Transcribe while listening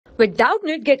With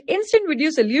Doubtnut, get instant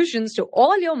video solutions to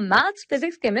all your maths,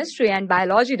 physics, chemistry, and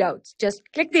biology doubts. Just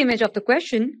click the image of the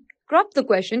question, crop the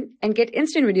question, and get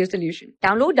instant video solution.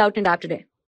 Download Doubtnut app today.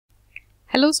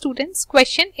 Hello students,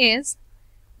 question is,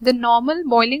 the normal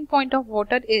boiling point of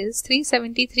water is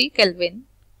 373 Kelvin.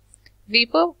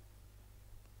 Vapor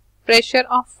pressure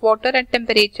of water at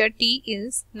temperature T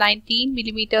is 19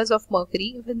 millimeters of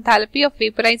mercury. If enthalpy of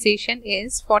vaporization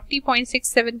is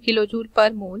 40.67 kilojoule per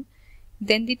mole,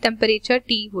 then the temperature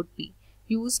T would be.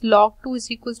 Use log 2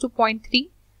 is equals to 0.3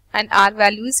 and R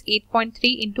value is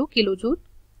 8.3 into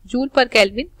joule per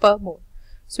Kelvin per mole.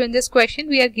 So in this question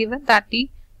we are given that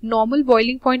the normal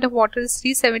boiling point of water is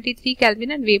 373 Kelvin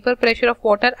and vapor pressure of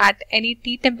water at any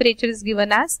T temperature is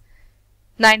given as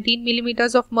 19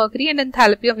 millimeters of mercury and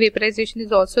enthalpy of vaporization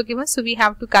is also given. So we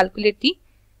have to calculate the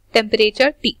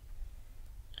temperature T.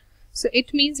 So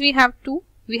it means we have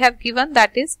given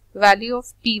that is value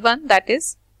of P1, that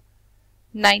is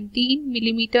 19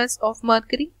 millimeters of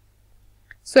mercury.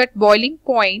 So at boiling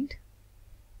point,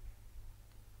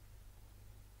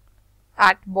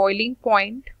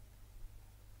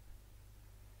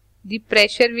 the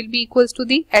pressure will be equals to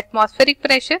the atmospheric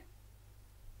pressure.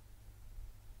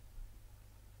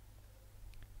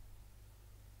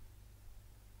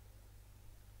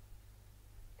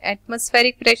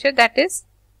 That is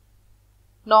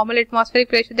normal atmospheric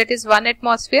pressure, that is 1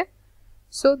 atmosphere.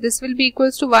 So this will be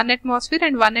equals to 1 atmosphere,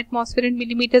 and 1 atmosphere in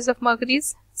millimeters of mercury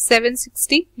is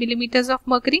 760 millimeters of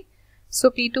mercury.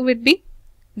 So P2 will be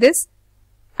this,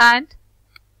 and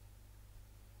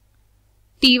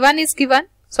T2 is given,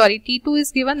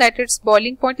 that its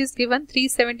boiling point is given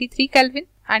 373 Kelvin,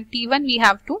 and T1 we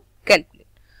have to calculate.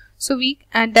 So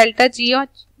delta G or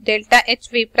delta H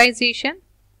vaporization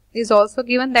is also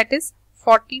given, that is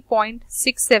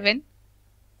 40.67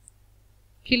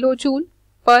 kilojoule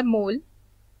per mole.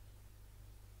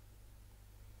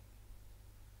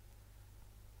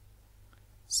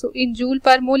 So in joule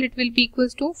per mole it will be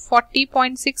equals to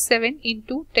 40.67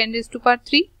 into 10 raised to power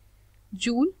 3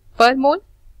 joule per mole.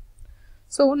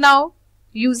 So now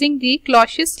using the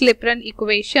Clausius-Clapeyron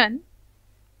equation,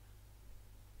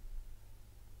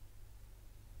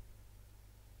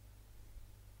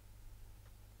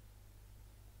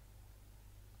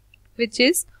 which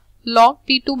is log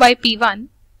P2 by P1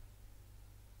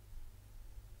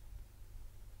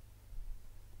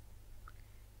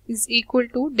 is equal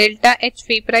to delta H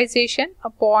vaporization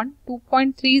upon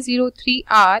 2.303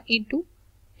 R into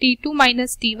T2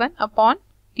 minus T1 upon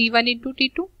T1 into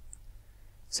T2.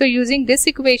 So using this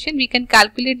equation we can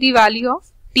calculate the value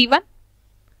of T1.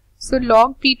 So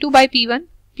log P2 by P1,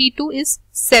 P2 is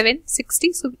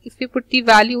 760. So if we put the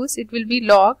values, it will be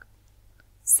log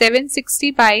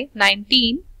 760 by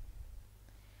 19,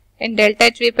 and delta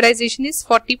H vaporization is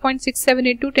 40.67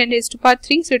 into 10 raised to power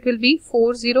 3. So it will be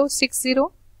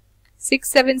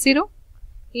 4060670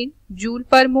 in joule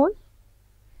per mole,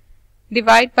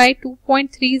 divide by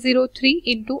 2.303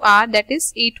 into R, that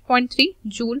is 8.3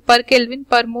 joule per Kelvin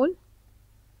per mole.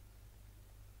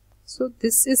 So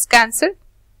this is cancelled,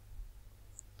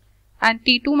 and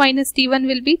T2 minus T1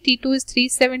 will be, T2 is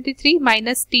 373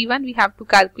 minus T1 we have to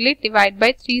calculate, divide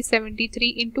by 373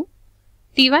 into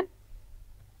T1.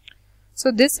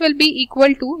 So this will be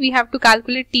equal to, we have to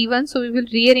calculate T1, so we will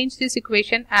rearrange this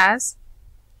equation as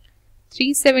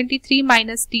 373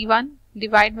 minus T1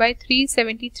 divide by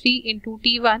 373 into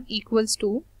T1 equals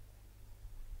to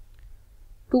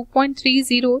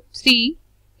 2.303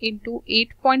 into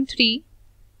 8.3,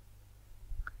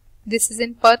 this is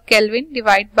in per Kelvin,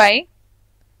 divide by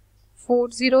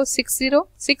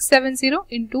 4060670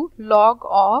 into log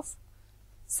of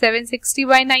 760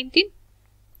 by 19.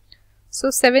 So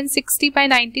 760 by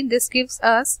 19, this gives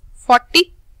us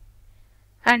 40,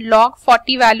 and log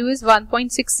 40 value is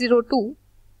 1.602.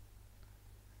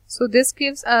 So this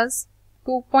gives us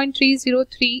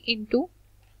 2.303 into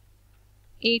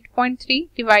 8.3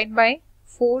 divided by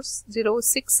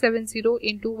 40670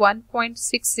 into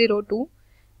 1.602.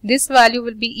 This value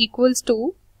will be equals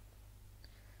to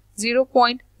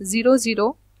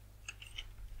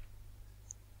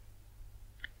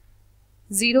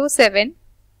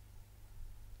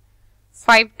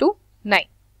 0.0007529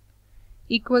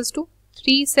 equals to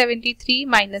 373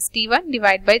 minus T1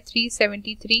 divided by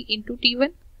 373 into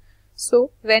T1.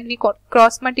 So when we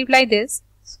cross multiply this,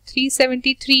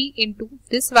 373 into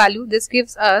this value, this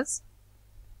gives us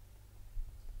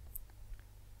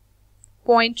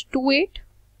 0.28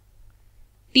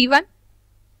 T1,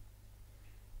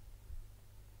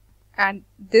 and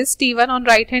this T1 on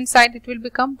right hand side, it will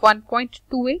become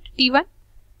 1.28 T1.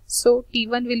 So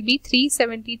T1 will be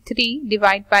 373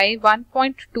 divided by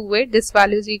 1.28. This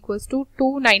value is equals to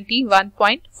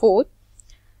 291.4,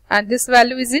 and this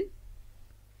value is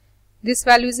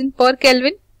in per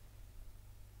Kelvin.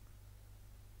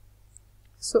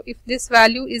 So if this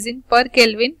value is in per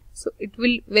Kelvin, so it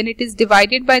will, when it is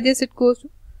divided by this, it goes to,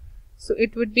 so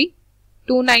it would be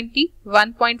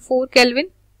 291.4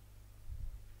 Kelvin.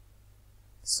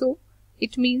 So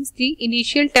it means the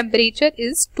initial temperature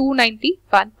is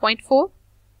 291.4.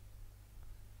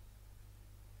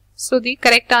 So the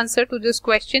correct answer to this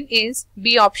question is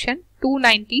B option,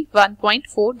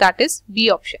 291.4, that is B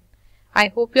option. I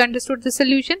hope you understood the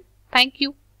solution. Thank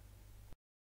you.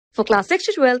 For class 6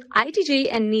 to 12, IIT JEE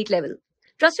and NEET level.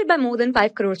 Trusted by more than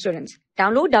 5 crore students.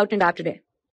 Download Doubtnut app today.